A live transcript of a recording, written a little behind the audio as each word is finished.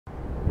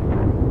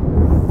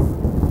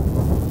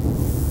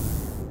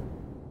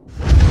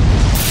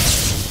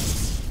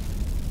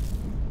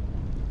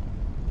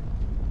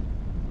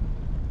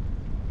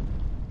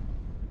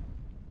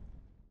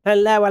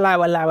Hello,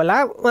 hello, hello,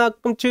 hello.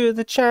 Welcome to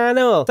the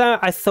channel. So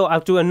I thought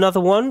I'd do another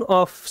one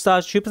of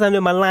Starship Troopers. I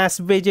know my last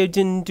video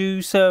didn't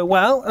do so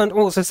well, and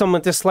also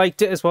someone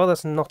disliked it as well.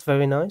 That's not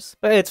very nice,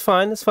 but it's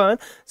fine, it's fine.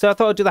 So I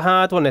thought I'd do the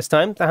hard one this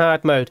time, the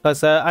hard mode,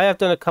 because I have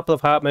done a couple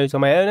of hard modes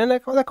on my own, and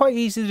they're quite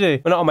easy to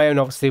do. Well, not on my own,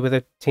 obviously, with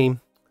a team.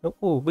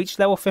 Oh, reached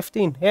level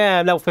 15. Yeah,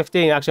 I'm level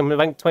 15. Actually, I'm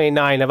rank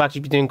 29. I've actually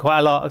been doing quite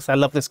a lot because I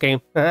love this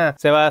game.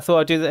 So I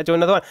thought I'd do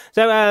another one.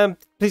 So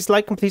please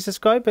like and please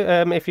subscribe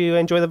if you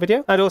enjoy the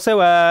video. And also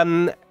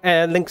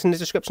links in the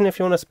description if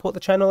you want to support the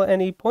channel at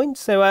any point.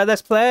 So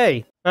let's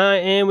play.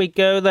 Alright, here we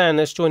go then.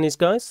 Let's join these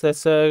guys.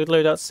 Let's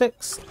load out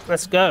 6.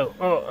 Let's go.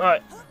 Oh,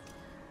 alright.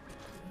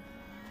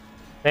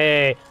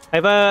 Hey,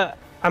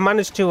 I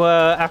managed to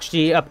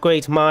actually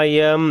upgrade my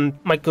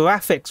my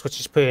graphics, which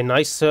is pretty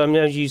nice. So I'm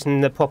now using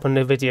the proper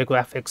NVIDIA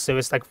graphics, so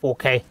it's like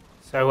 4K.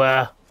 So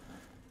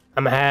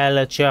I'm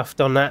hella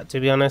chuffed on that, to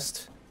be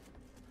honest.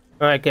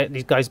 Alright, get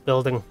these guys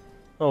building.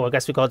 Oh, I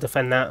guess we gotta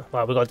defend that.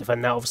 Well, we gotta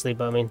defend that, obviously,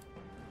 but I mean,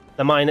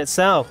 the mine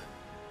itself.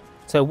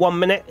 So 1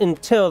 minute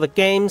until the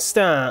game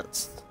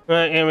starts.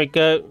 Right, here we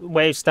go.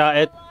 Wave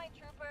started.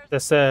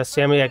 Let's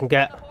see how many I can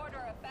get.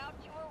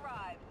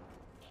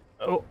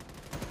 Oh.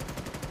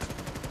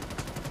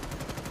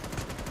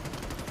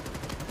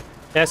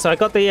 Yeah, so I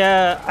got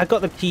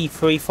the key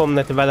free from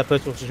the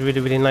developers, which is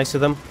really nice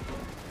of them.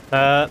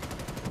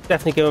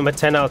 Definitely give them a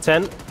 10 out of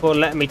 10 for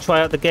letting me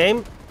try out the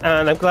game,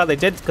 and I'm glad they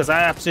did because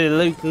I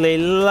absolutely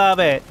love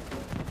it.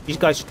 You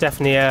guys should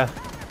definitely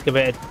give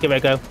it a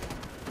go.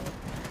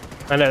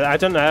 I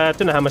don't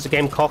know how much the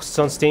game costs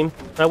on Steam.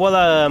 I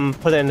will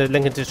put it in the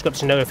link in the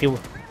description though if you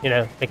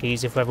know, make it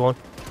easier for everyone.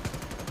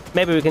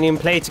 Maybe we can even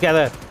play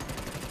together.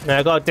 Now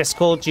I got a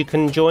Discord you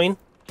can join.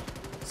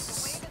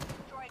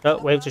 Oh,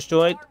 wave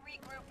destroyed.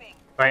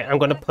 Right, I'm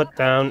gonna put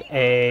down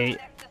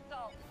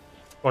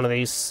one of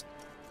these.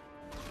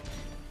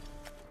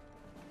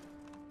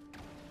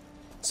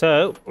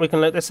 So we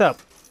can load this up.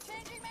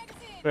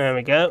 There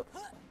we go.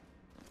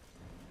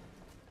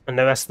 And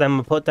the rest of them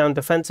will put down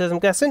defenses, I'm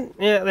guessing.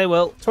 Yeah, they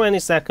will. 20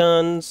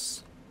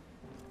 seconds.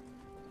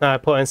 I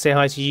put in say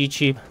hi to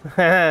YouTube.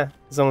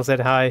 Someone said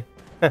hi.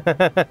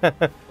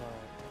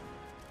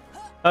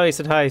 Oh, he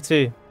said hi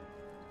too.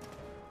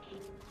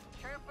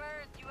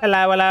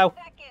 Hello, hello.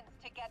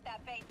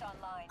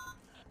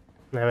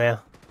 There we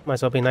are. Might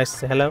as well be nice to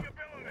say hello.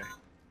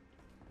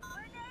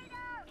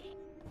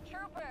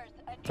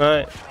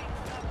 Alright.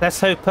 Let's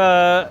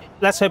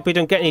hope we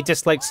don't get any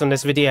dislikes on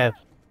this video.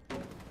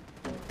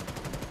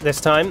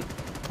 This time.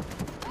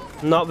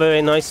 Not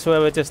very nice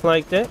whoever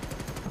disliked it.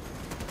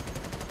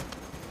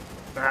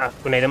 Ah,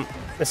 grenade him.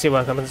 Let's see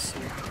what happens.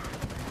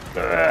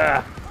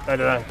 I don't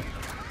know.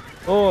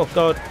 Oh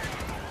god.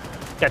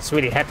 Gets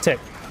really hectic.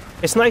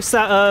 It's nice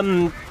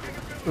that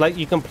like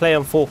you can play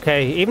on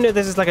 4K. Even though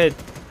this is like a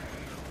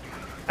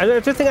I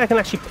don't think I can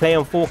actually play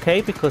on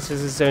 4K because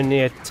this is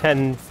only a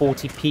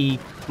 1040p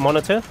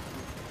monitor.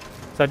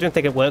 So I don't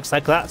think it works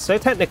like that. So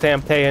technically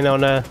I'm playing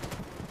on a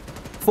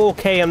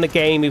 4K on the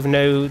game even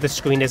though the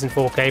screen isn't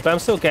 4K. But I'm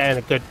still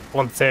getting a good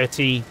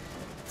 130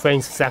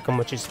 frames a second,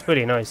 which is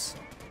pretty nice.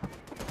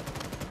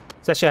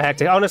 Such a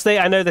hectic. Honestly,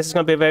 I know this is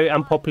going to be a very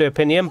unpopular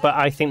opinion, but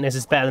I think this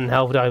is better than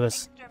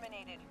Helldivers.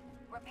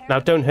 Now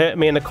don't hurt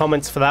me in the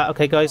comments for that,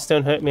 okay guys?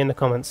 Don't hurt me in the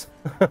comments.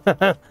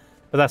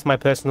 But that's my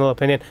personal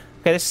opinion.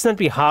 Okay, this is going to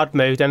be hard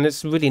mode, and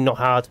it's really not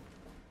hard.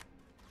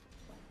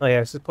 Oh yeah,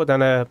 let's just put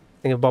down a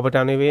thing of bobber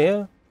down over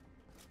here.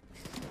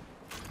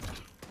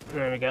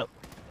 There we go.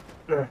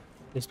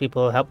 These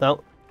people helped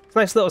out. It's a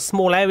nice little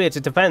small area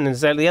to defend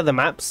instead of the other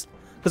maps.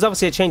 Because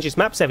obviously it changes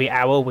maps every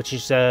hour, which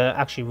is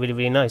actually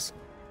really nice.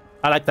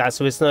 I like that,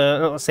 so it's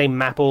not the same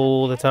map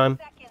all the time.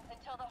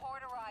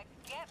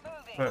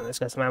 Alright, let's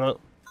get some ammo.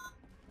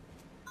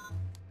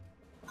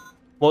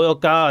 Royal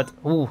Guard.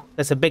 Ooh,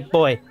 that's a big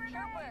boy.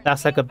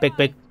 That's like a big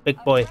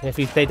boy. If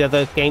you've played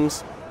other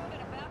games,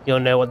 you'll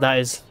know what that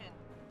is.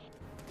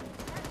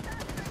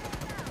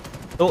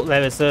 Oh,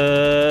 there is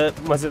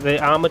was it the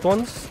armored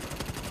ones?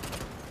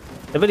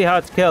 They're really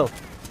hard to kill.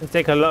 They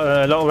take a lot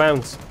of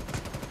rounds.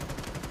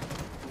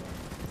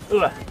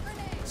 Ooh.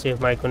 See if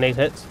my grenade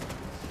hits.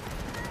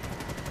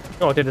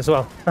 Oh, I did as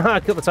well.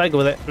 I killed the tiger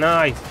with it.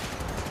 Nice.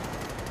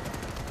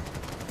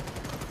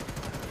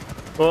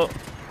 Oh,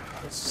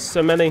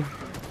 so many.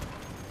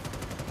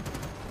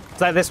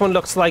 Like this one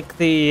looks like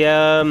the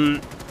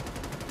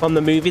from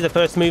the movie, the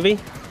first movie.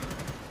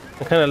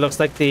 It kind of looks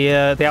like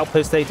the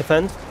outpost they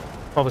defend.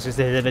 Obviously, it's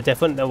a little bit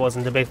different. There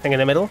wasn't a big thing in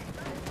the middle.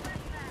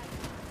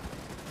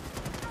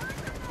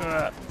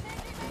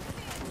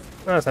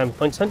 That's 9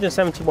 points,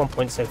 171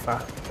 points so far.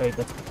 Very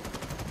good.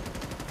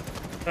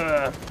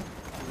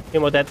 Few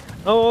more dead.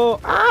 Oh,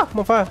 ah, I'm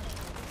on fire.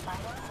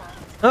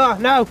 Oh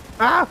no!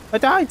 Ah, I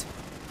died.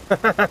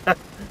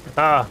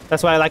 Ah,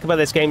 that's what I like about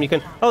this game. You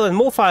can. Oh, there's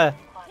more fire.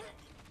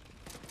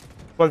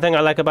 One thing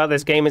I like about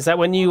this game is that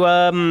when you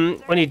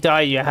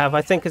die, you have,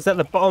 I think it's at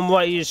the bottom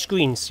right of your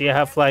screen, so you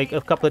have like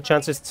a couple of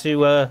chances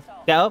to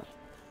get up.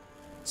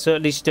 So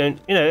at least you don't,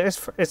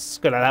 it's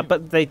good like that.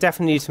 But they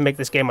definitely need to make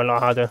this game a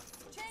lot harder,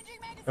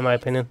 in my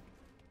opinion.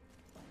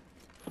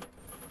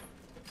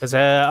 Because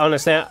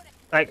honestly,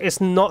 like it's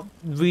not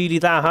really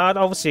that hard.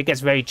 Obviously, it gets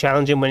very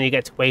challenging when you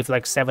get to wave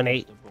like 7,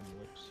 8,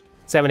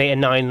 7, 8,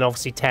 and 9, and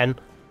obviously 10.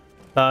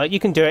 But you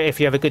can do it if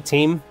you have a good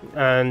team,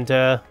 and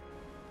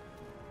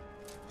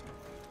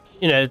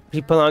you know,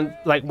 people aren't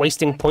like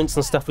wasting points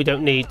and stuff we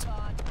don't need.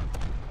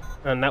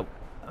 And that,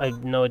 I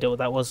have no idea what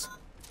that was.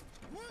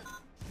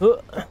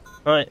 All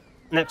right,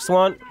 next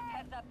one.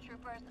 Heads up,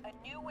 troopers. A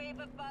new wave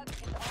of bugs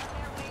is on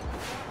their way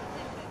to your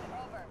position.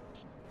 Over.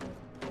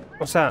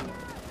 What's that?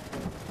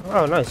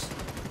 Oh, nice.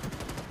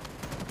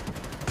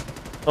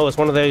 Oh, it's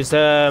one of those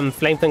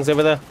flame things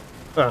over there.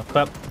 Oh,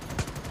 crap.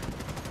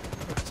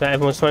 So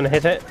everyone's trying to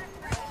hit it.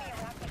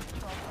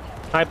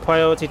 High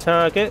priority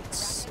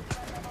targets.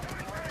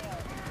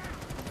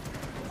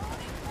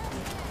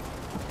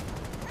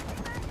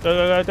 Go,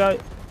 go, go, go.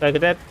 Go, go,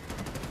 dead.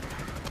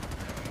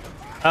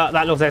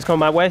 That looks like it's coming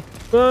my way.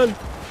 Run!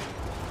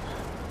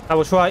 I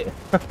was right.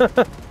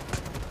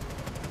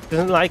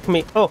 Doesn't like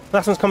me. Oh,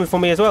 that one's coming for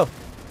me as well.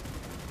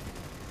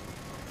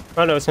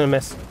 Oh no, it's gonna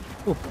miss.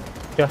 Ooh,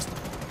 just.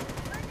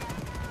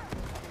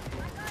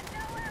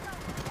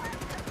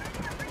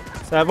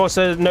 So I've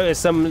also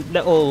noticed some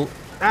little...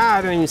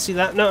 I didn't even see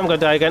that. No, I'm gonna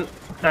die again.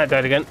 I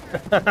died again.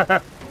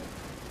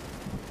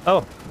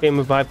 Oh, being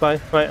revived by.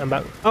 Right, I'm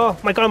back. Oh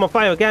my god, I'm on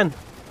fire again.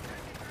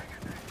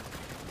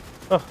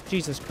 Oh,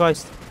 Jesus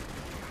Christ.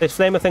 These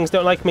flamer things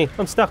don't like me.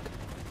 I'm stuck.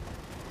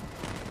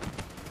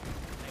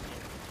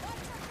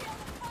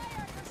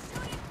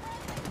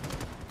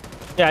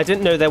 Yeah, I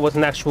didn't know there was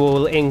an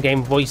actual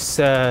in-game voice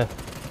chat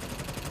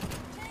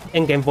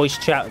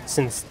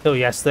since till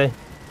yesterday.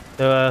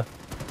 So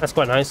that's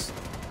quite nice.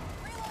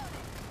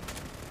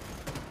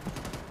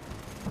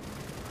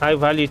 High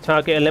value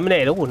target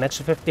eliminated. Oh, an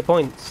extra 50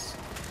 points.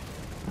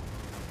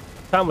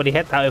 Can't really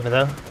hit that over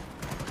there.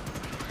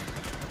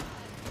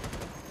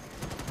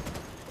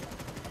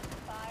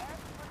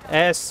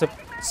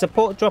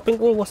 Support dropping.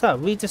 Oh, what's that?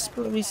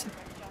 Redisplay.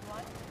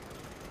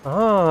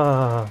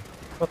 Ah,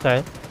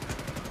 okay.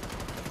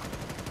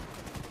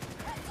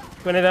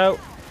 Grenade out.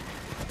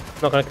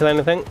 Not gonna kill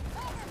anything.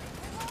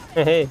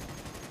 Hey.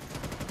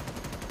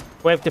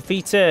 Wave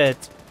defeated.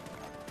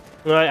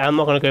 Right, I'm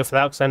not gonna go for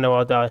that because I know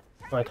I'll die.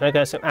 Right, can I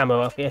get some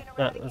ammo up here?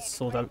 Yeah, that's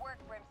all done.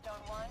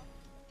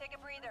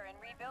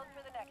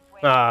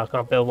 Ah, I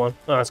can't build one.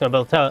 Oh, I was gonna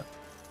build a turret.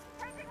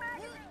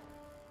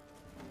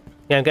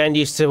 Yeah, I'm getting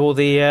used to all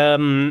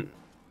the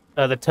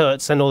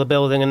turrets and all the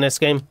building in this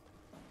game.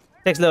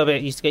 Takes a little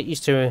bit to get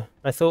used to,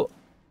 I thought.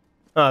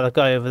 Ah, the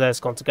guy over there's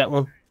gone to get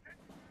one.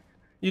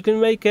 You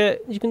can make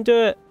it. You can do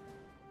it.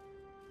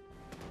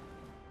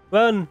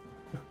 Run.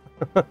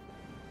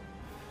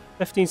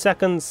 15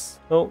 seconds.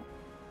 Oh,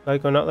 guy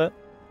going out there.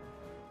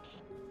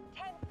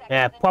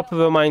 Yeah, proper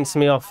reminds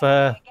me of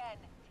the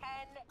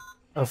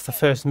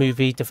first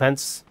movie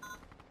defense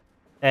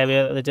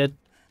area that they did.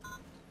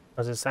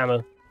 As it's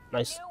ammo.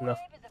 Nice enough.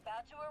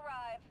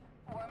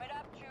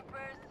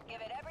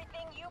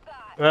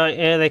 Right,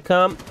 here they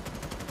come.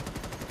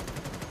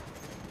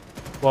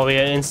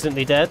 Warrior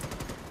instantly dead.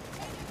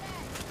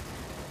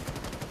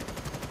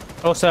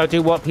 Also, I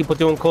do what people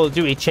do in Call of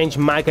Duty, change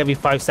mag every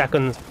 5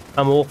 seconds.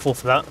 I'm awful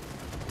for that.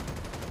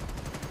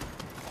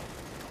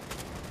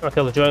 I'll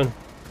kill the drone.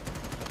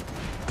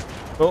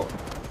 Oh.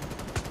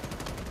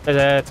 There's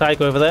a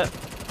tiger over there.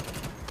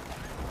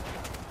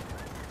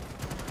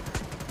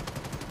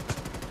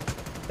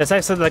 It's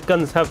nice that the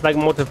guns have like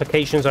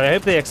modifications, and I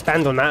hope they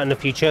expand on that in the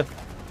future.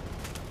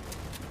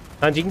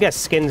 And you can get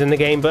skins in the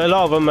game, but a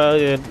lot of them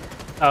are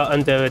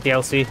under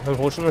DLC,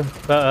 unfortunately.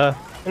 But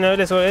you know,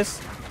 it is what it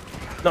is.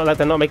 Not like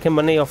they're not making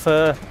money off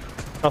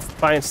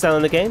buying and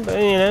selling the game,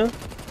 but you know.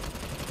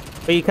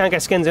 But you can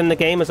get skins in the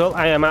game as well.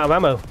 I am out of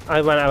ammo.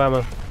 I ran out of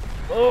ammo.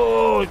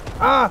 Oh!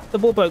 Ah! The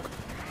ball broke.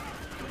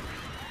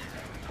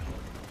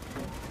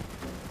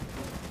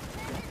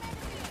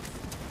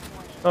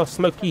 Oh,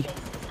 smoky.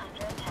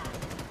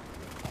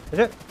 Is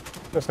it?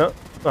 No, it's not.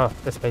 Oh,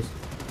 this space.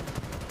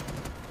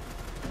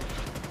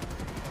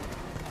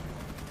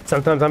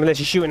 Sometimes I'm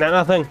literally shooting at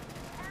nothing.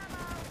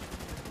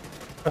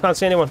 I can't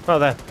see anyone. Oh,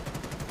 there.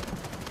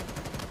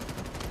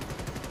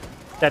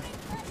 Dead.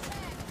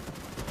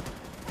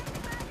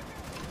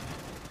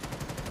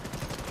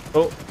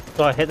 Oh,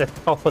 so I hit the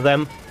top of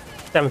them.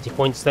 70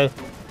 points though.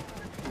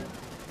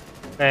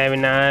 Very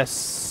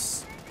nice.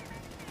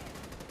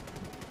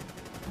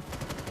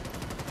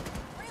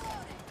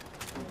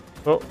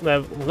 Oh, look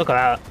at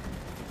that.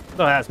 Look at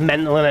that, it's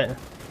mental, isn't it?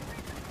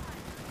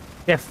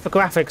 Yeah, the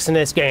graphics in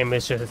this game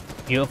is just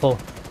beautiful.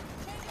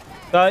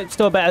 Right,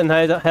 still better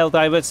than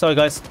Helldivers, sorry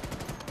guys.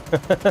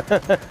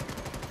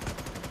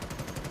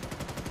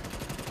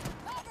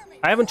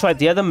 I haven't tried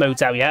the other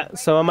modes out yet,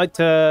 so I might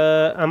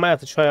have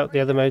to try out the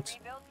other modes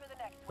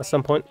at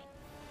some point.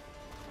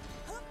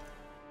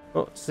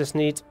 Oh, does this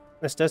need?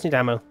 This does need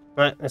ammo.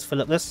 Right, let's fill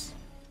up this.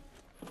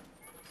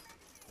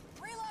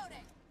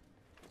 Reloading.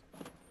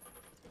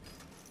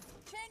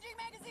 Changing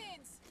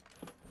magazines.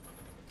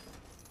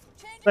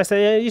 Let's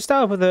say you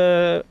start off with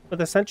a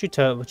sentry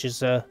turret, which is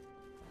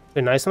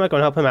pretty nice. I might go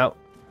and help him out.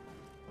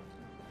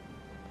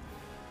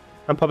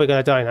 I'm probably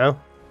gonna die now.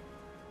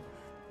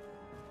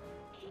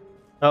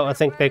 Oh, I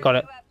think they got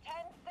it. You have 10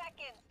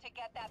 seconds to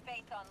get that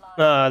base online.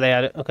 Oh, they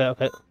had it. Okay,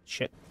 okay.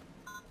 Shit.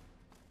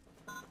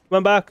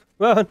 Run back.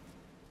 Run.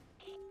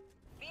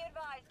 Be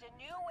advised, a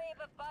new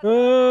wave of bugs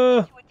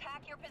Uh. to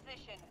attack your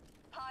position.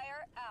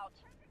 Fire out.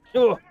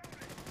 Oh.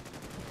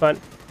 Fine.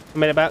 I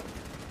made it back.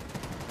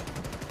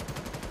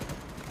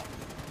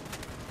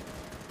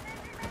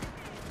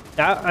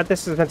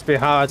 This is meant to be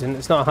hard, and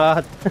it's not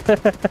hard.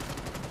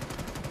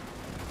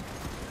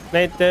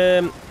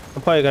 I'm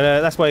probably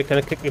gonna. That's why you're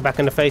gonna kick me back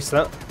in the face.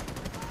 That.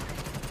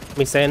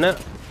 Me saying that.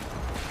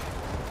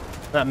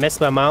 That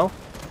missed my mouth.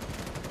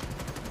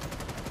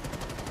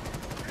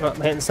 Oh,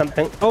 I'm hitting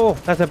something. Oh,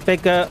 that's a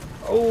big.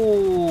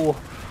 Oh.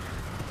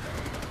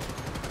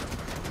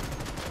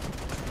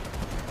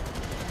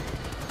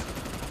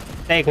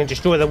 They can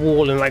destroy the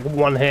wall in like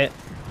one hit.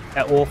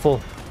 They're awful.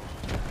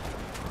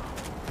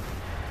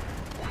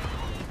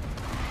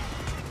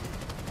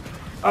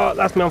 Oh,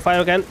 that's me on fire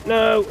again.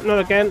 No, not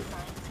again.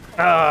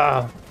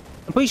 Ah,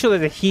 I'm pretty sure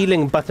there's a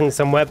healing button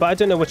somewhere, but I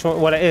don't know which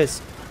one, what it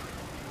is.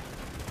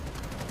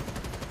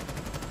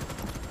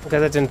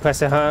 Because I didn't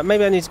press it hard.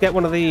 Maybe I need to get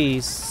one of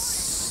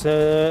these.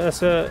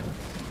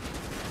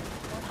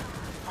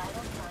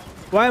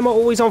 Why am I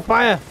always on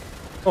fire?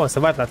 Oh, I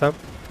survived that time.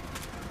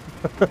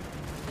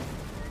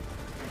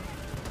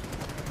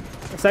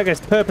 It's like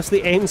it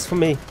purposely aims for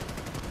me.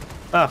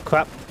 Oh,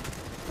 crap.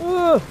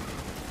 Oh,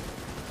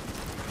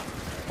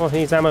 he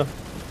needs ammo.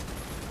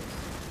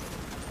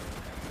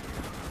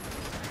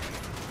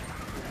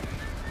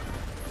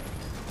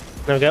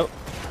 There we go.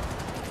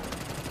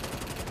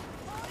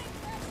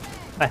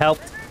 I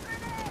helped.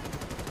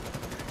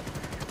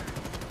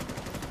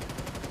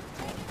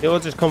 They all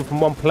just come from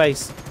one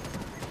place.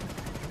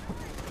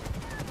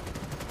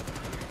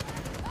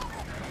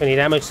 I need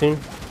ammo soon.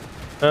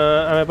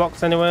 Ammo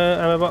box anywhere?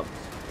 Ammo box?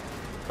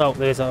 Oh,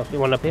 there's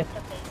one up here.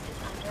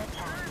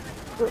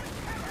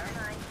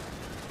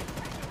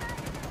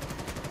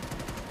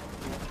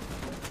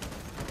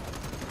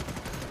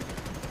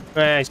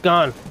 Ah, he's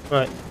gone.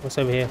 Right, what's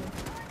over here?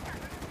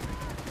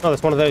 Oh,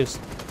 there's one of those.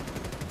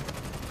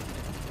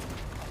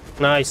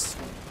 Nice.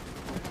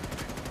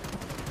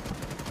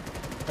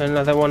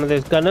 Another one of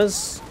those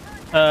gunners.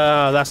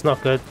 Oh, that's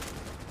not good.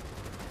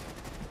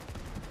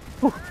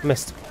 Whew,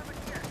 missed.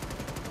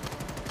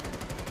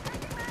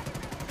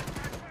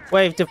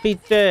 Wave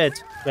defeated.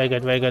 Very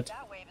good, very good.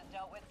 That wave is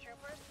dealt with,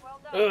 troopers. Well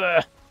done.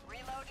 Ugh.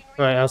 Reload and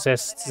Right, how's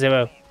this?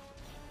 0.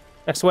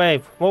 Next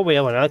wave. What are we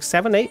on? Like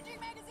 7, 8?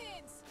 Changing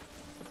magazines.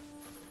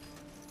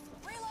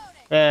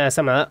 Reloading. Yeah,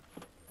 some of that.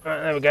 Right,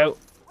 there we go.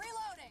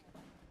 Reloading.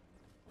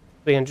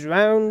 300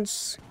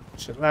 rounds.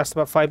 Should last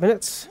about 5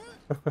 minutes.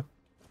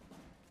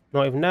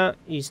 Not even that.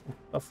 He's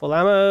got full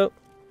ammo.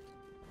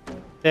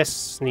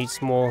 This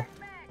needs more.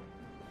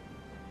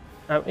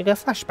 We got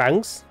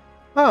flashbangs.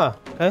 Ah,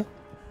 okay.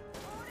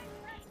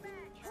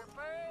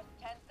 troopers,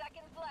 10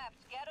 seconds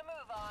left. Get a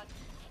move on.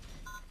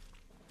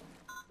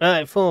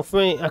 Alright, 4,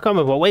 3. I can't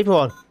remember what wave we're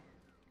on.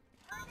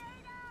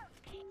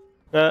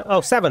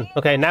 Oh, 7.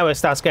 Okay, now it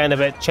starts getting a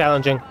bit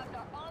challenging. Bugs are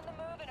on the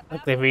move and about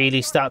Like they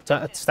really start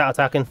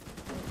attacking.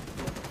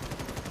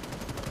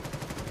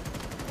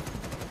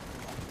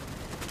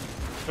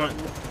 Right,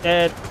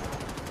 dead.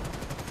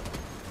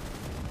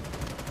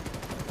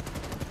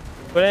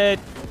 Dead.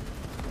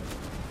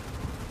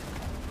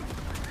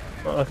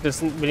 Well, it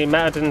doesn't really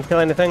matter. Didn't kill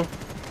anything.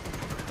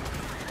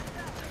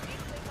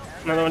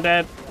 Another one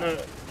dead. No,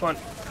 come on.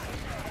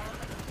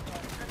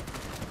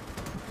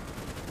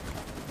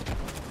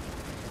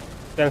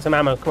 Getting some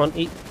ammo. Come on,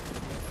 eat.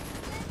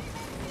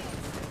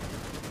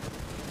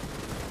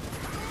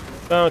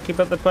 Go on, keep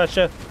up the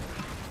pressure.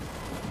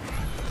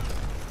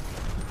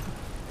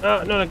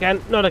 Oh, not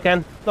again, not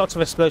again. Lots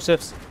of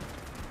explosives.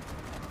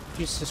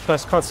 Jesus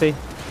Christ, can't see.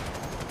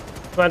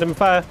 Random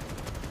fire.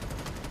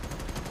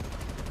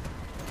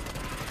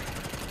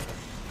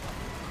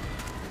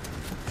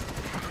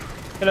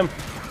 Kill him.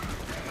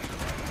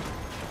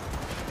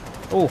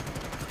 Oh.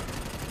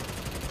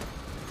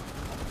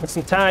 There's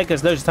some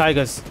tigers, loads of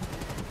tigers.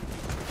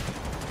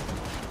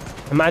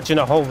 Imagine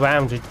a whole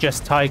round with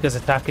just tigers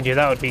attacking you.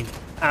 That would be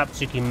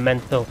absolutely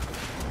mental.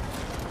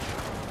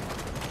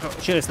 Oh,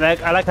 shoot his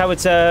leg. I like how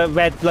it's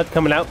red blood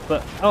coming out,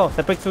 but oh,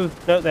 they break through.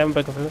 No, they haven't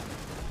broken through.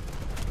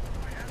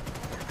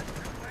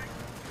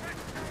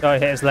 Oh, he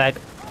hit his leg.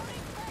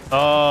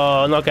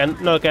 Oh, not again,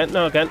 not again,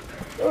 not again.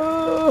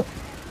 Oh,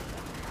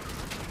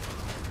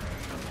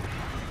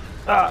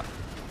 ah,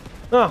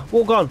 oh,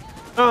 all gone.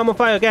 Oh, I'm on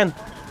fire again.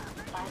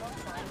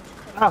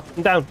 Oh,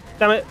 I'm down.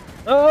 Damn it.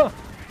 Oh,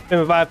 been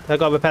revived. I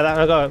gotta repair that.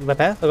 I gotta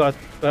repair. I gotta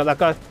that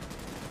guy.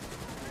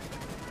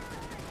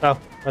 Oh,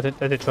 I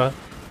did try.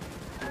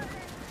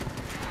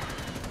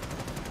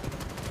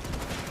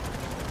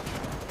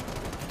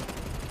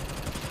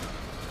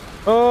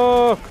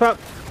 Oh crap!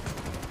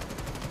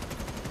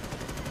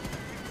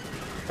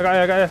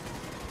 I got you.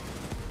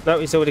 No,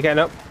 he's already getting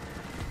up.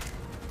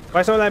 Why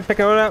is someone there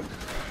picking one up?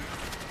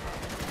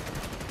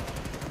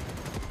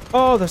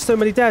 Oh, there's so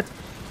many dead.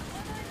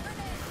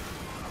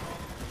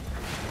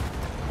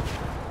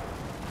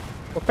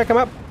 Well, pick him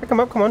up. Pick him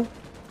up. Come on.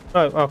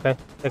 Oh, okay.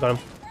 They got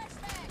him.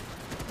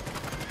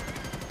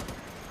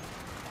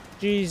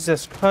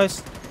 Jesus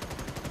Christ.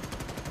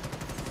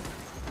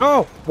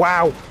 Oh,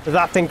 wow.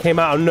 That thing came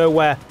out of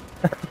nowhere.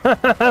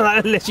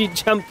 That literally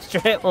jumped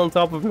straight on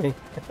top of me.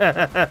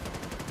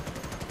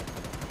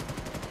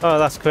 Oh,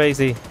 that's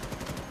crazy.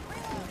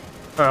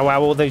 Oh,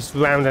 wow. All those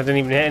rounds, I didn't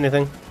even hit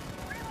anything.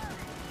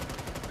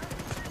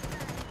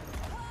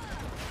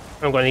 I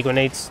haven't got any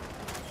grenades.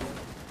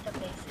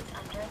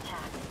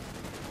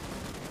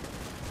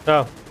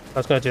 Oh, I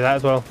was going to do that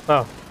as well.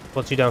 Oh,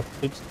 what's you done?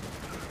 Oops.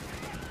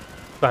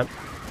 Right.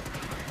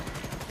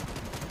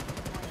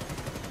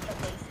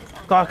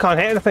 God, I can't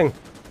hit anything.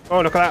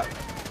 Oh, look at that.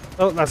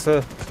 Oh, that's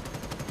a...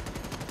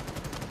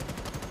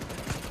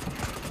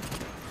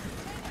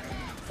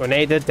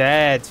 Grenade are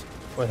dead.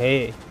 Oh,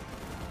 hey.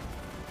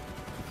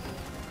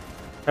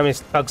 How many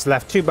bugs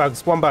left? 2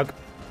 bugs. 1 bug.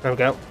 There we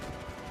go.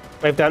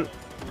 Wave done.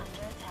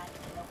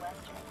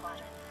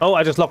 Oh,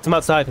 I just locked him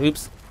outside.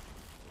 Oops.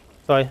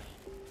 Sorry. The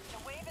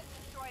wave is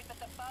destroyed, but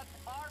the bugs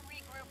are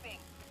regrouping.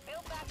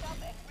 Build back up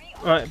and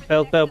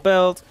Alright,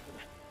 build.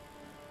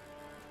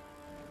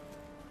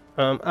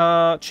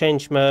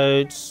 Change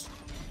modes.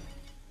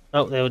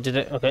 Oh, they all did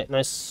it. Okay,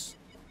 nice.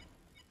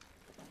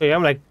 So yeah,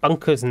 I'm like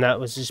bunkers and that,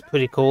 which is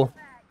pretty cool.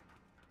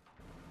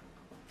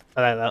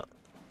 I like that.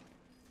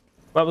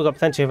 Well, we've got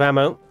plenty of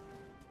ammo.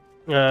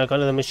 Got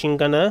another machine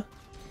gunner.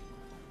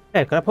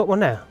 Hey, can I put one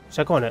there?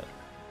 Should I go on it?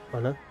 Oh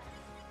no.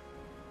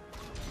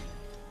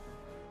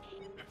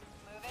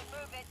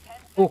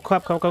 Oh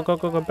crap, go.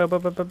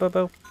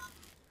 Build.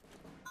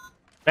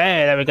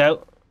 Hey, there we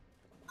go.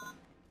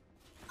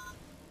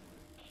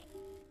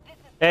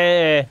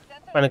 Hey,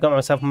 finally got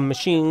myself a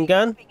machine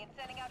gun.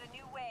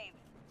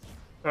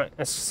 Alright,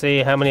 let's see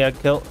how many I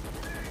killed.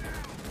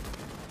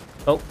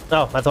 Oh,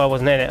 I thought I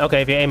wasn't in it.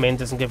 Okay, if you're aiming, it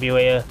doesn't give you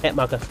a hit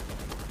marker.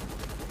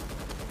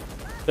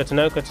 Good to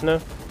know.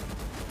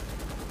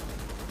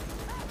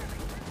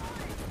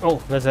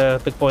 Oh, there's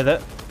a big boy there.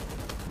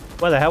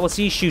 Where the hell was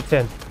he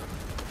shooting?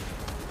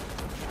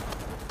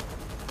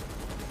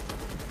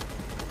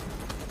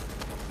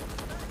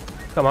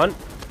 Come on.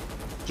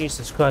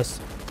 Jesus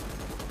Christ.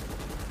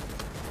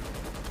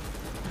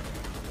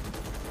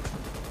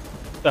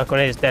 Oh,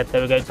 grenade is dead.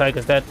 There we go.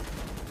 Tiger's dead.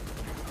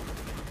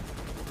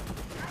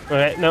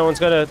 Alright, no one's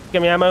gonna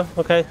give me ammo.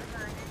 Okay.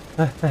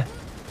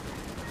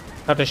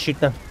 I'll just shoot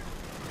them.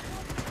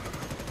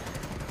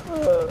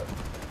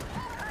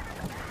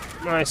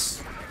 Nice.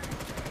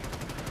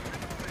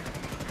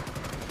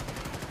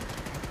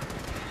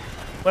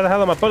 Where the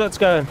hell are my bullets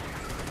going?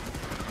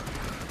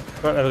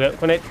 Right, there we go.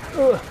 Grenade.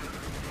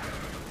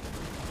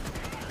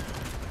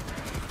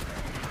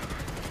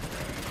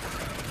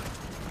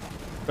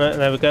 Right,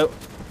 there we go.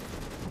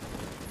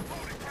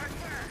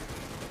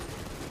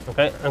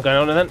 Okay, I'm going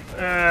on it then.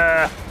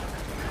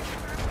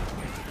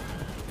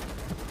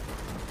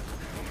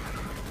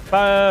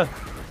 Fire!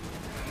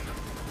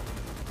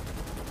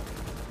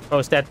 Oh,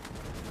 it's dead.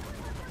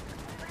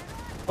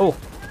 Oh,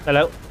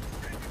 hello.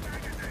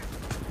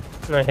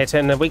 I hit it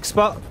in the weak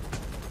spot.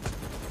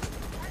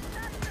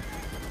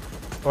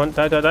 Come on,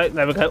 die.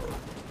 There we go.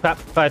 Crap,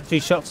 fired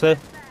 2 shots there.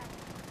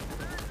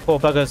 4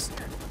 buggers.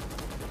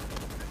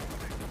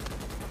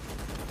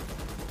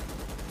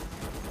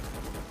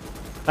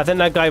 I think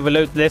that guy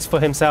reloaded this for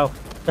himself.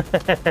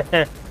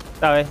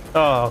 Sorry.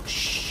 Oh,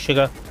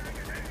 sugar.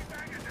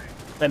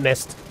 I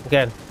missed.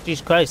 Again.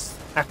 Jesus Christ.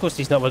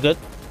 Accuracy's not very good.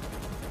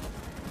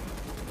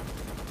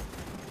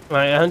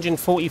 Right,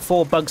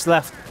 144 bugs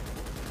left.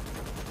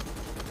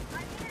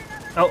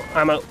 Oh,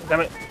 ammo. Damn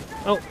it.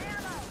 Oh.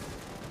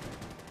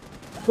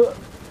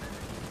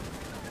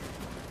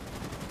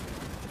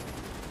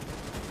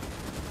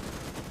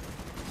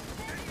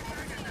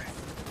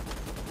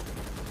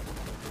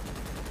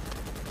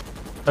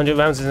 100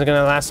 rounds isn't going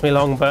to last me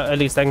long, but at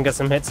least I can get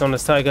some hits on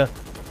this tiger.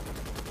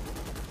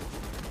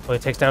 Oh, he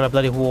takes down a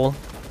bloody wall.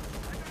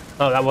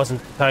 Oh, that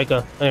wasn't the tiger.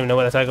 I don't even know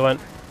where the tiger went.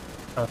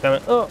 Oh, damn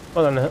it. Oh,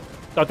 hold on.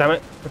 God damn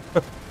it.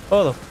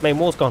 Oh, the main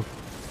wall's gone.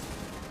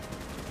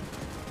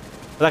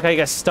 I like how you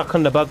get stuck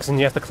on the bugs and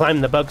you have to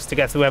climb the bugs to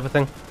get through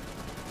everything.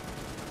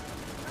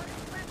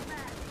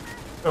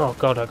 Oh,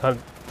 God, I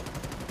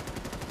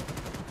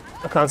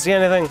can't see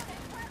anything.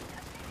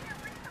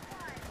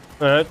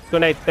 Alright,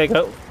 grenade. There you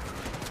go.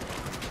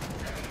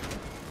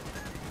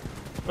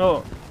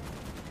 Oh.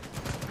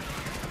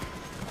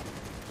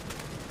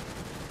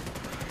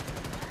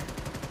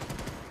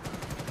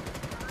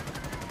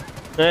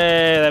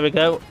 There we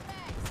go.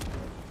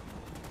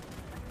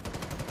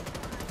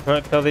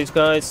 Right, kill these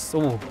guys.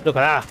 Ooh, look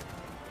at that.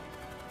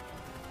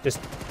 Just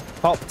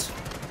popped.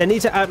 They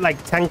need to add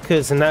like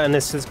tankers and that in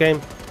this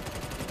game.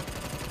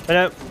 I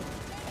know.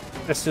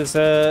 This is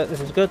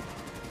good.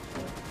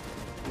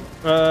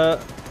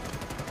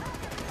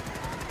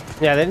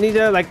 Yeah, they need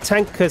like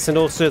tankers and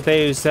also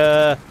those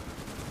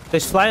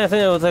flying. I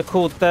think they're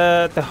called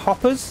the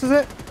hoppers. Is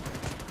it?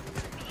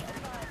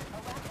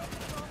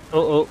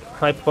 Oh,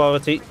 high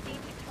priority.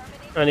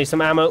 I need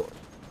some ammo.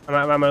 I'm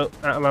out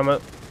of ammo.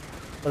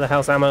 Where the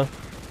hell's ammo?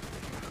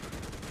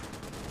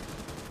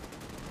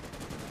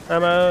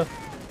 Ammo.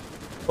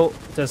 Oh,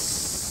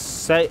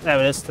 just say there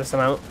it is. There's some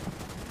ammo.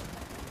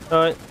 All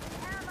right.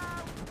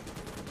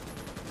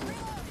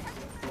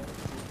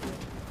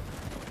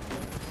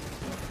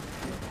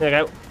 There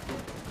you go.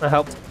 That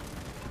helped.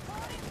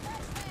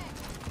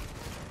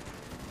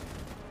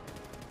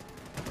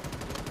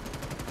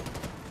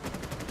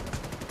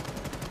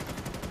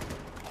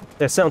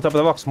 They're sitting on top of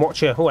the rocks and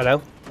watch you. Oh,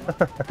 hello.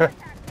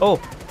 Oh.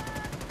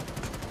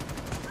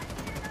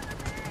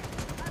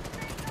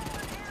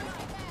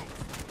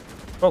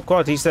 Oh,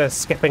 God, he's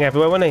skipping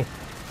everywhere, wasn't he?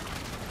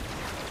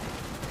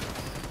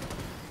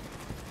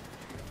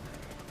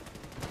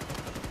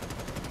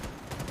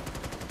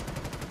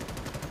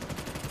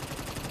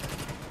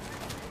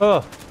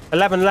 Oh,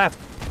 11 left.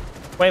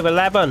 Wave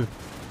 11.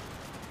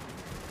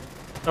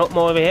 Oh,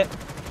 more over here.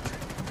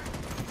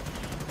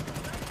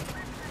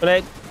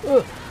 Grenade.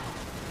 Ugh.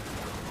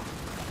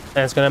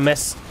 And it's gonna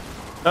miss.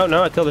 Oh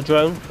no, I killed a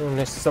drone. I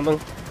missed something.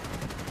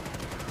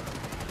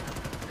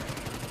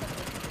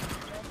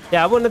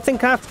 Yeah, I want to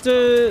think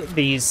after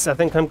these. I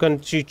think I'm going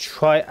to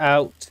try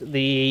out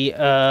the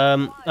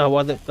oh,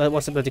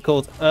 what's it bloody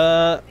called?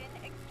 The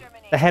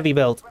heavy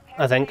build.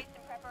 I think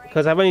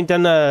because I've only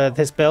done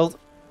this build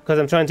because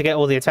I'm trying to get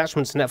all the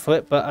attachments and that for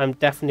it. But I'm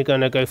definitely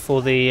going to go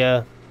for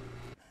the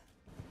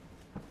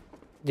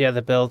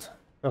other build.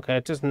 Okay,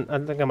 it doesn't. I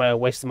think I might have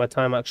wasted my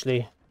time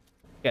actually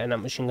getting that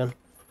machine gun.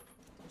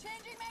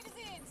 Changing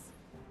magazines.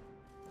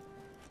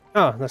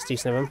 Oh, that's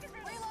decent of him.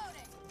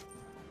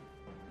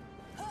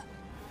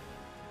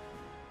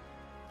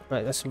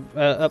 Right, let's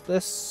up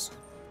this.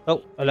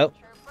 Oh, hello.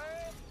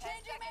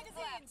 Changing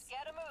magazines.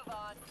 Get a move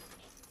on.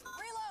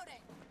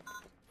 Reloading.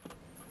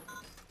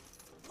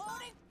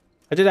 Loading.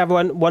 I did have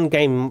one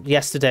game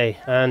yesterday,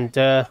 and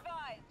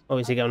what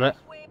was he going at?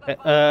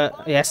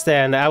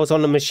 Yesterday, and I was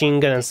on the machine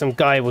gun, and some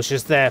guy was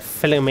just there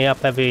filling me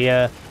up every.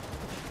 Oh,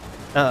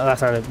 that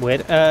sounded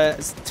weird.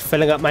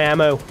 Filling up my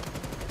ammo.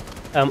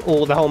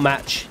 All the whole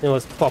match. It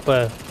was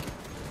proper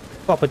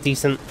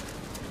decent.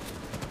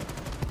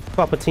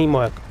 Proper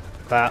teamwork.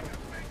 That.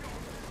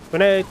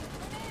 Grenade.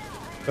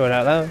 Throw it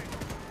out there.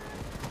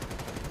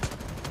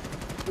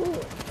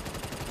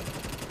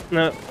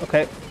 No.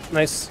 Okay.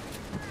 Nice.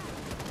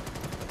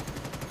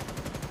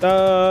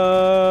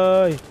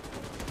 Die.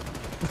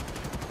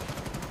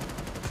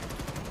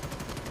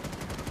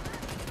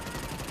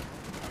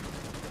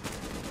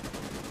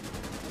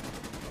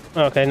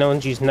 Okay, no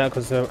one's using that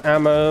because of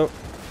ammo.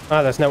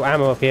 Ah, there's no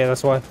ammo up here,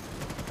 that's why.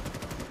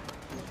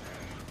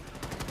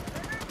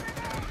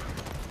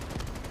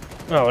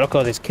 Oh, look at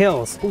all these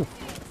kills. Ooh,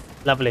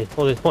 lovely.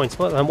 All these points.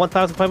 What?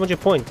 1,500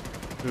 points.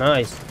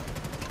 Nice.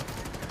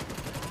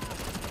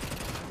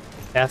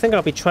 Yeah, I think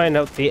I'll be trying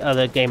out the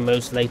other game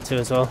modes later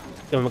as well.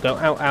 Give them a go.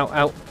 Ow, ow,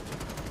 ow.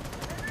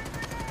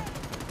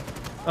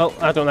 Oh,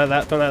 I don't like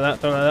that. Don't like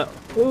that. Don't like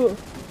that. Ooh.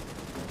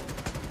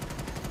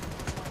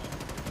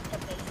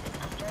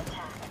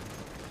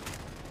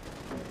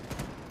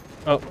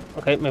 Oh,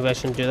 okay, maybe I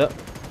shouldn't do that.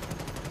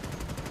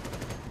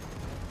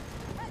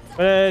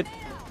 Grenade.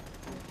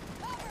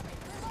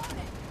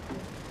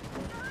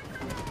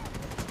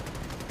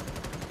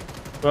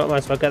 Well, might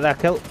as well get that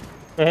kill.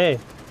 Hey,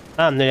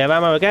 I'm nearly have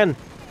ammo again.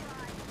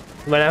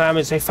 When I have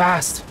ammo so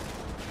fast.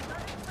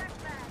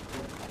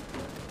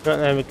 Right,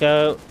 there we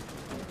go.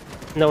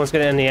 No one's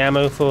getting any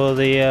ammo for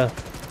the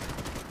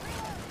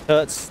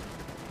hurts.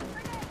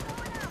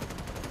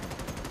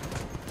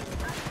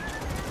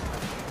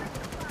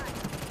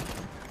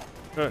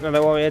 Right,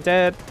 another warrior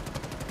dead.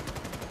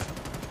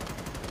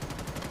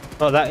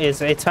 Oh, that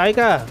is a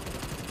tiger.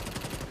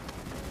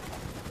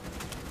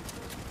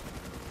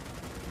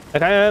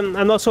 Okay,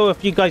 I'm not sure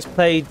if you guys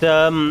played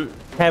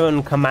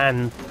Terran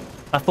Command.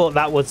 I thought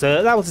that was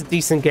a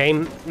decent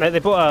game. They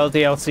brought out a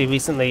DLC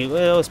recently. It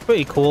was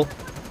pretty cool.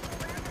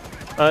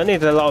 It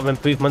needed a lot of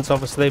improvements,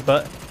 obviously,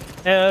 but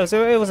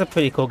it was a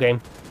pretty cool game.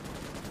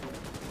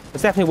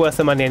 It's definitely worth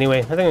the money anyway.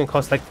 I think it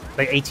cost like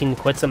 18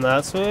 quid, something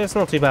like that, so it's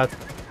not too bad.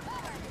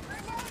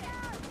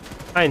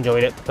 I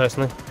enjoyed it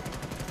personally.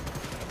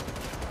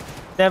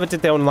 Never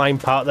did the online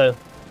part though,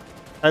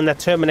 and the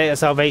Terminator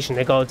Salvation.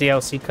 They got a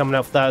DLC coming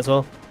out for that as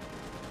well,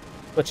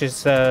 which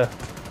is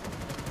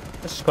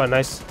quite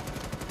nice.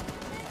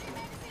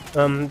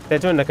 They're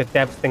doing like a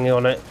dev thingy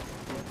on it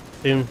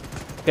soon.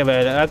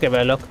 I'll give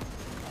it a look.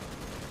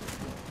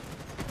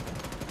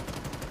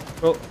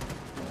 Oh.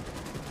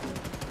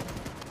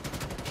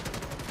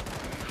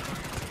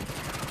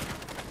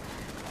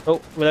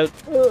 Oh, reload.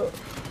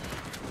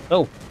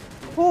 Oh.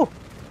 Oh.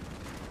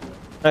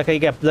 Okay, you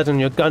get blood on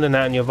your gun and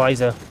that in your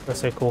visor.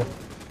 That's so cool.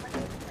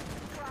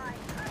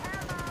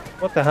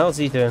 What the hell is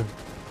he doing?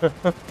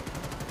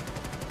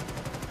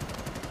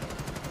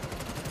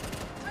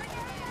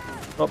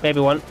 Oh,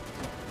 baby one.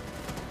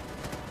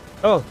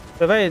 Oh,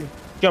 they're very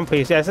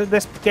jumpy. Yeah, so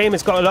this game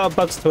has got a lot of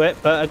bugs to it,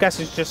 but I guess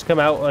it's just come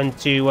out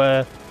onto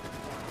a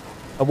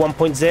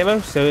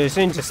 1.0, so it's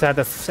only just had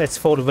its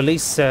full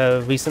release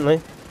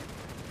recently.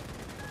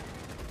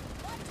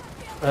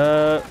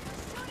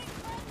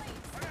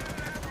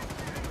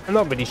 I'm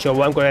not really sure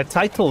what I'm going to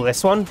title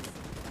this one.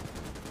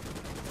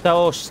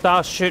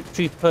 Starship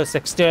Troopers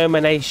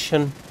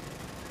Extermination.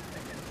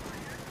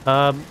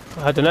 I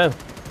don't know.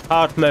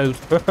 Hard mode.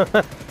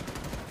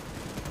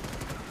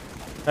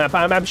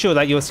 I'm sure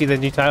that you'll see the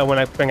new title when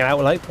I bring it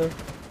out, like.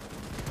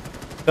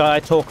 I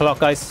talk a lot,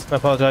 guys. I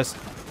apologise.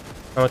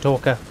 I'm a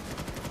talker.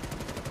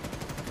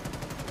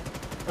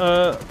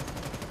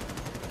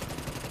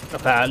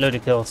 Okay,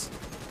 loaded kills.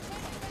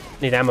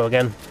 Need ammo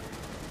again.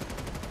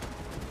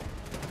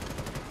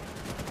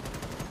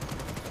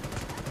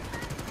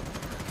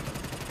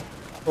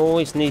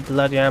 Always need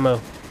bloody ammo.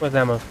 Where's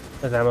ammo?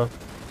 Where's ammo?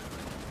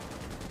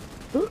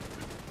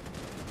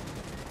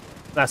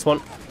 Last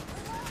one.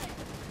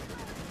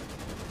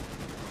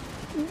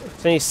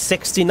 There's only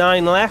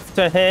 69 left,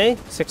 hey?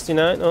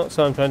 69. Oh,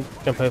 so I'm trying to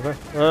jump over.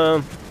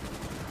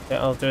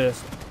 Yeah, I'll do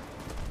this.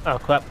 Oh,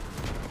 crap.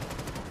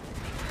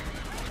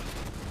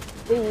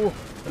 Ooh,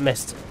 I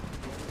missed.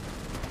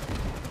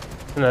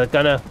 Another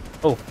gunner.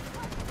 Oh.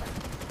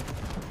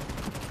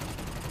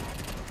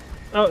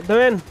 Oh,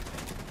 they're in.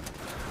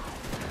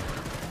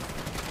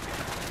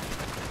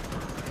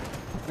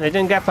 They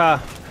didn't get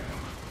far.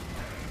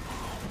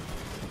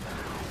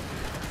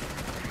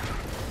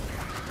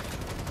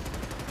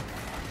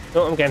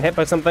 Oh, I'm getting hit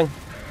by something.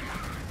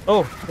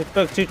 Oh, they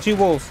broke two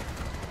walls.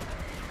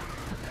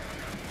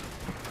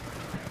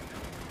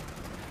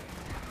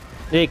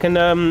 You can,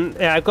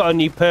 yeah, I've got a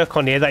new perk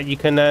on here that you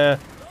can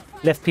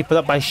lift people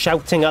up by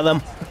shouting at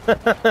them.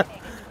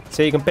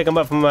 So you can pick them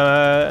up from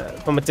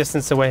a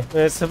distance away.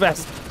 It's the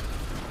best.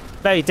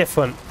 Very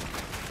different.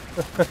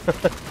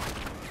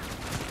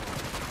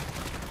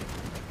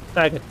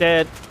 I got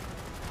dead.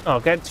 Oh,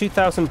 get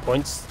 2,000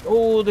 points.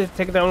 Oh, they've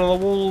taken down all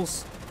the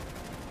walls.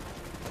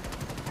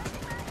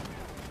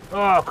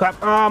 Oh crap!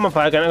 Oh, I'm on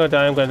fire again. I'm gonna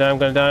die. I'm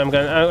gonna die. I'm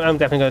gonna die. I'm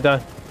definitely gonna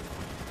die.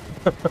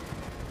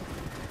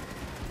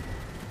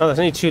 Oh, there's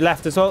only 2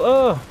 left as well.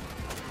 Oh,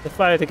 they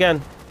fired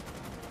again.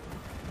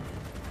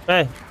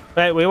 Hey,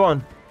 hey, we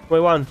won.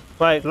 We won.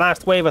 Right,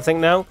 last wave, I think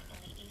now.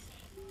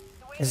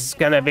 This is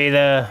gonna be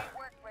gonna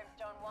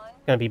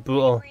be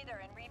brutal.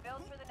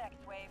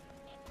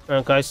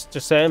 Guys,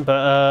 just saying,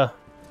 but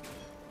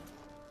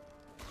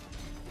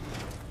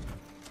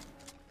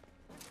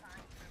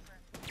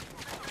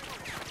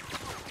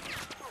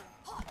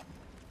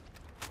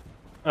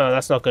oh,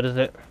 that's not good, is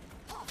it?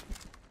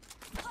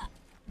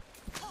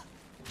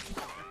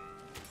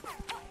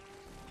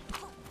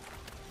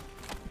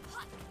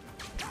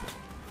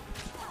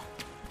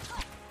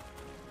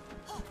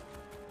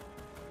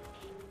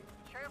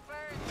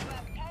 Troopers, you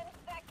have 10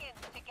 seconds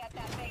to get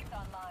that base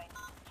online.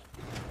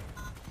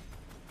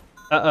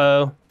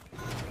 Uh-oh.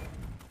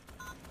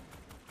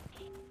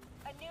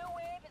 A new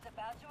wave is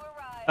about to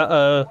arrive.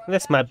 Uh-oh.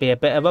 This might be a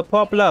bit of a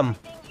problem.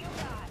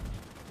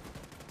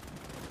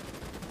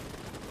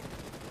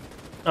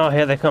 Oh,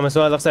 here they come as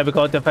well. Looks like we've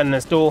got to defend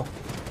this door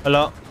a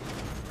lot.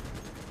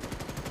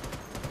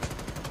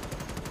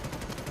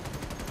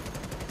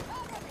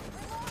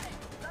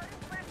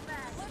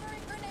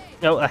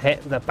 Oh, I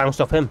hit. That bounced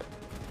off him.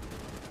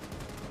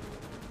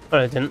 Oh,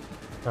 it didn't.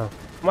 Oh.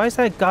 Why is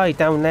there a guy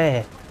down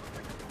there?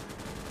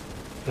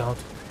 God.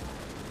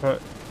 Right.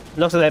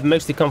 Looks like they've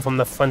mostly come from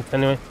the front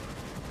anyway.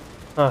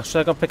 Oh, should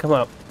I go pick him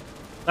up?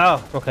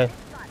 Oh, okay.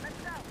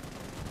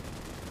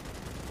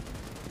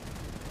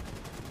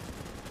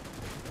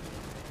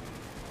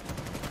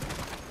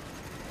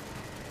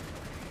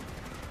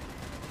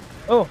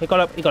 Oh, he got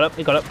up, he got up,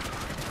 he got up.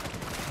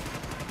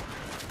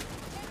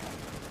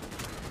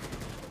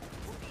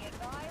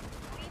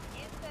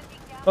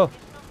 Oh,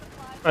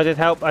 I did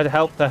help, I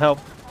helped. I'm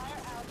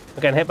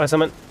getting hit by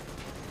something.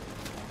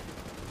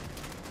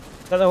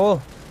 Got the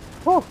wall.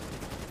 Oh.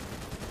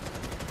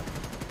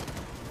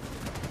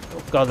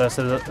 Oh god, that's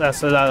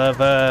a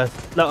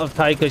lot of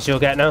tigers you'll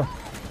get now.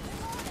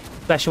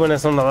 Especially when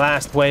it's on the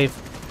last wave.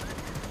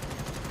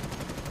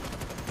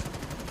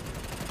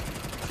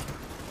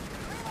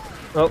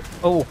 Oh,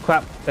 oh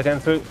crap, they're getting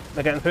through,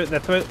 they're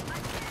through.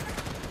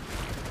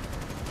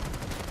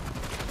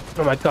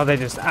 Oh my god, they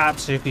just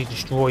absolutely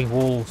destroy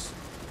walls.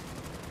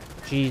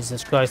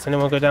 Jesus Christ,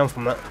 anyone go down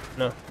from that?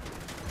 No.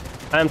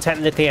 I'm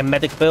technically a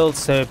medic build,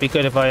 so it'd be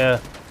good if I,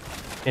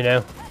 you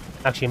know,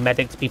 actually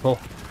medicked people.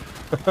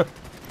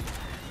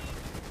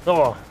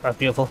 Oh, that's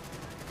beautiful.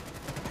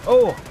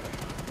 Oh!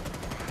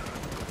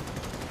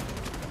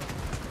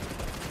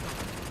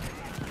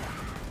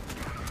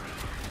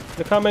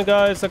 They're coming,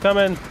 guys, they're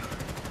coming.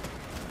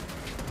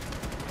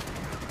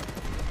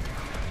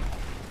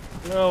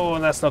 No,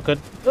 that's not good.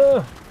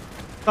 Oh,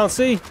 can't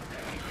see.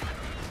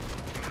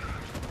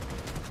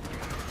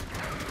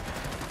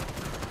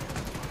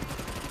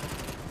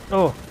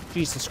 Oh,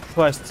 Jesus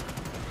Christ.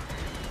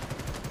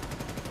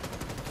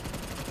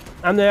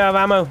 And they have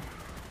ammo.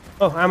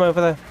 Oh, ammo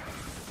over there.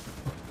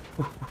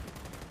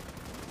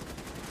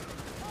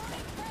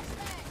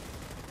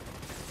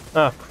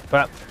 Oh,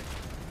 crap.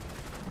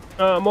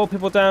 Oh, more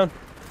people down.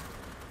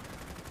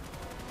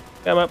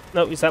 Get him up.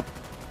 No, he's up.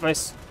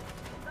 Nice.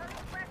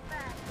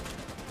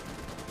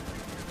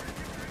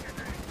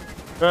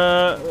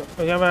 Do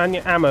we have any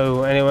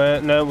ammo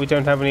anywhere? No, we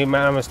don't have any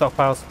ammo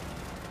stockpiles.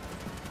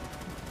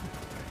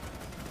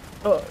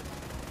 Oh.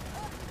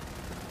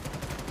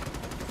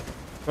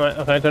 Right,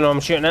 okay, I don't know what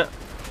I'm shooting at.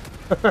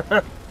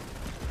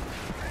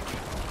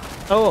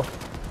 Oh.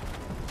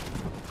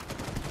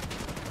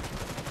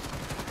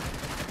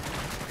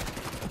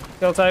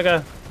 Kill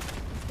tiger.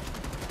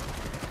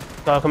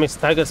 Oh, come here,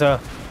 tigers are.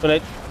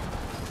 Grenade.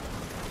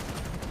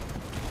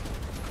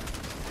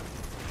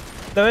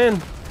 They're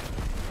in.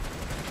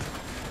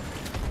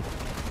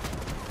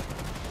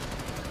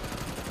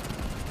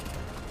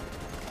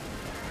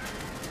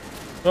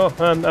 Oh,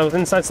 I was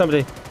inside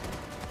somebody.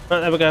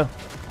 Right, there we go.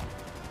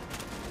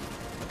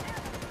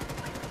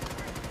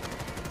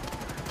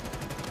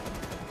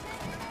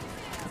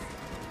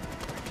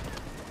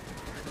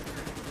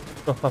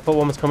 Oh, I thought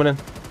one was coming in.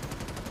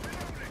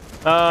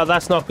 Ah,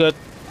 that's not good.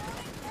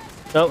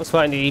 No, it's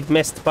fine. He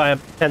missed by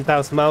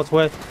 10,000 miles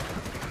away.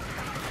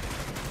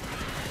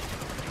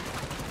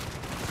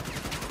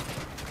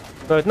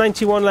 So it's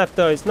 91 left,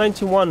 though. It's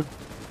 91.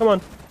 Come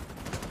on.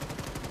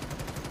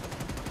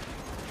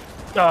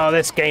 Oh,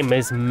 this game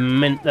is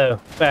mint, though.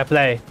 Fair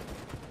play.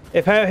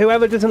 If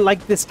whoever doesn't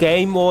like this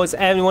game, or has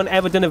anyone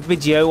ever done a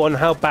video on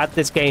how bad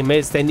this game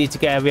is, they need to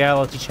get a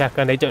reality check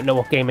and they don't know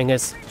what gaming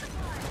is.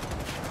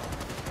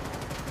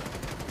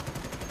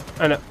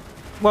 I know.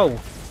 Whoa.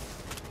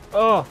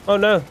 Oh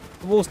no.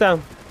 The wall's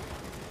down.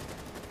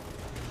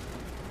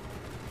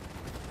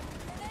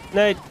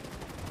 Nade.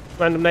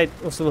 Random nade.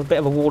 Also a bit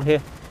of a wall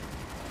here.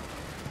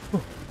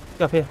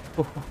 Get up here.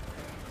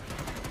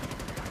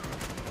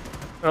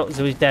 Oh,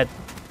 so he's dead.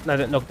 No,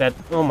 don't look dead.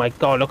 Oh my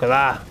god, look at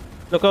that.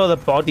 Look at all the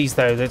bodies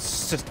though.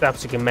 It's just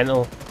absolutely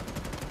mental.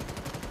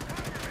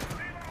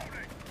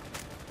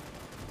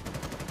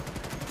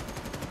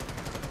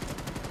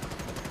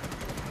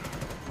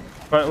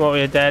 Right, well,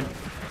 we're dead.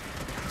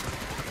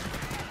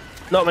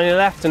 Not many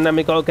left, and then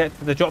we gotta get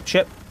to the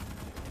dropship.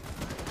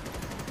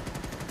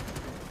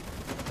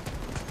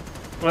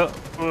 Well,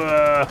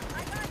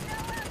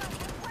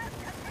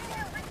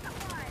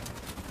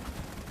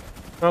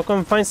 I'll go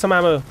and find some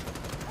ammo.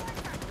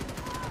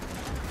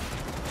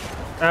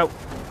 Ow.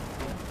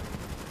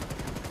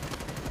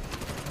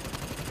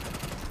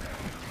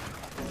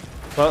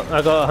 Well,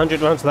 I got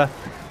 100 rounds left.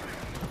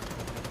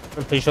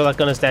 I'm pretty sure that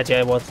gun is dead. Yeah,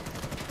 it was.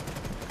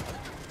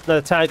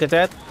 Another tiger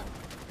dead.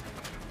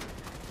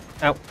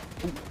 Ow.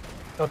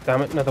 God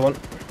damn it, another one.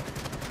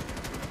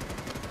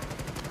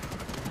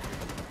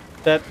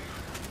 Dead.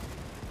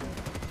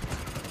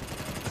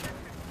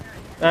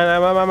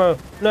 And ammo.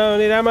 No, I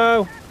need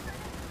ammo.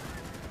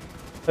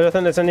 I don't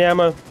think there's any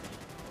ammo.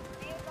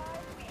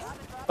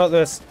 Oh,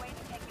 there's.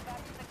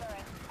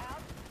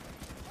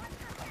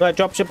 Right,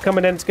 dropship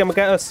coming in to come and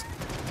get us.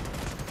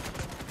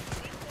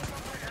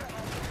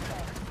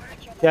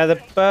 Yeah,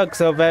 the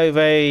bugs are very,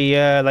 very,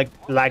 like,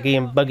 laggy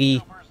and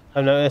buggy,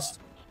 I've noticed.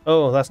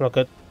 Oh, that's not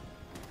good.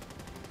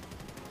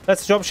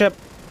 That's the dropship.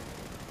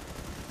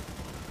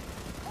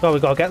 Oh, we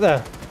gotta get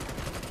there.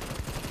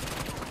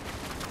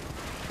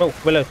 Oh,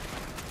 Willow.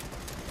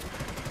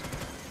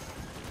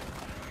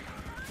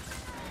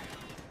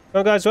 Come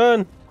on, guys,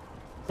 run!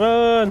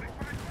 Run!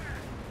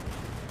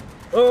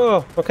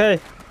 Oh, okay.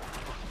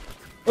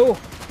 Oh!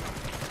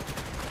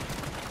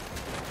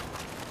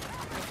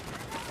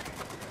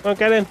 Come on,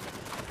 get in!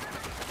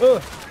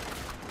 Oh!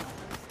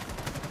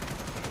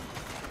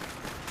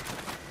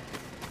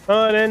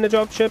 On in the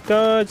dropship,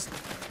 guys!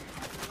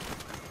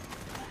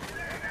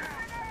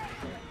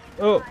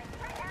 Oh!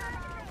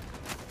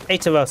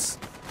 8 of us.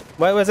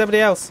 Where's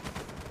everybody else?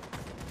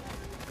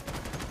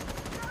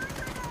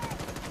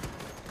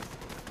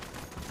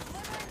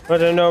 I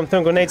don't know, I'm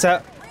throwing grenades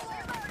out.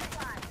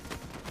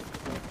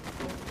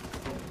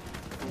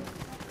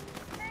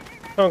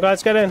 Come on,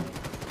 guys, get in.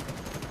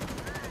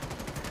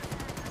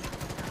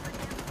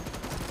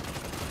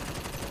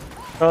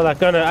 Oh, that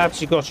gunner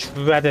actually got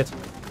shredded.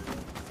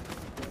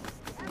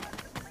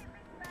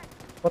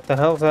 What the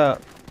hell's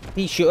that?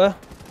 Pea shooter?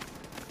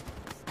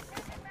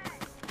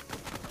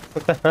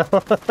 What the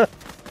hell?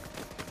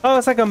 Oh,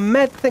 it's like a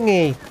med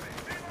thingy.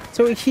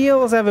 So it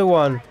heals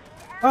everyone.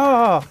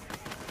 Oh!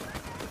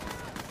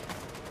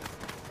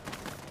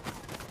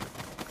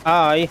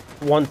 I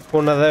want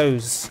one of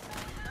those.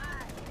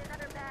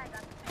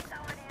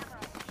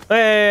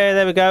 Hey,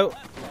 there we go.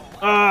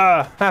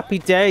 Ah, happy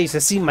days. I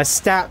see my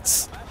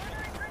stats.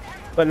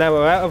 But now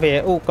we're out of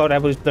here. Oh god,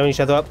 everyone's blowing each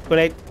other up.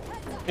 Grenade.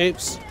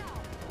 Oops.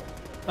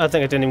 I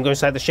think I didn't even go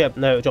inside the ship.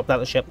 No, it dropped out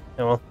of the ship.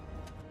 Oh well.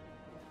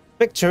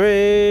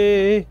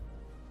 Victory!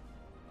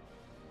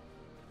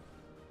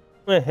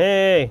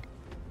 Hey.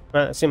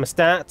 Right, let's see my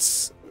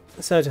stats.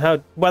 So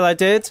how well I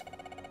did.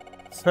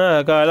 So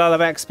I got a lot of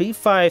XP,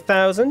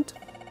 5,000.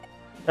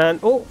 And,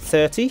 oh,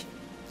 30.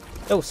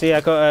 Oh, see, I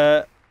got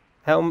a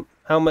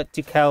helmet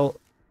decal.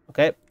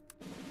 Okay.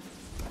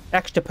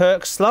 Extra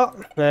perk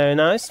slot. Very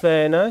nice,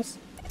 very nice.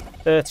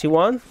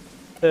 31.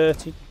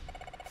 32.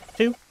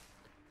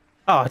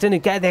 Oh, I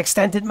didn't get the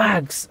extended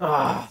mags.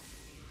 Oh.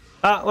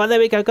 Well, there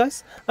we go,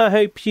 guys. I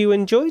hope you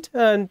enjoyed.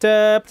 And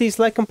please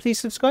like and please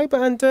subscribe.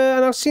 And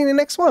I'll see you in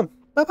the next one.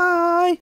 Bye-bye.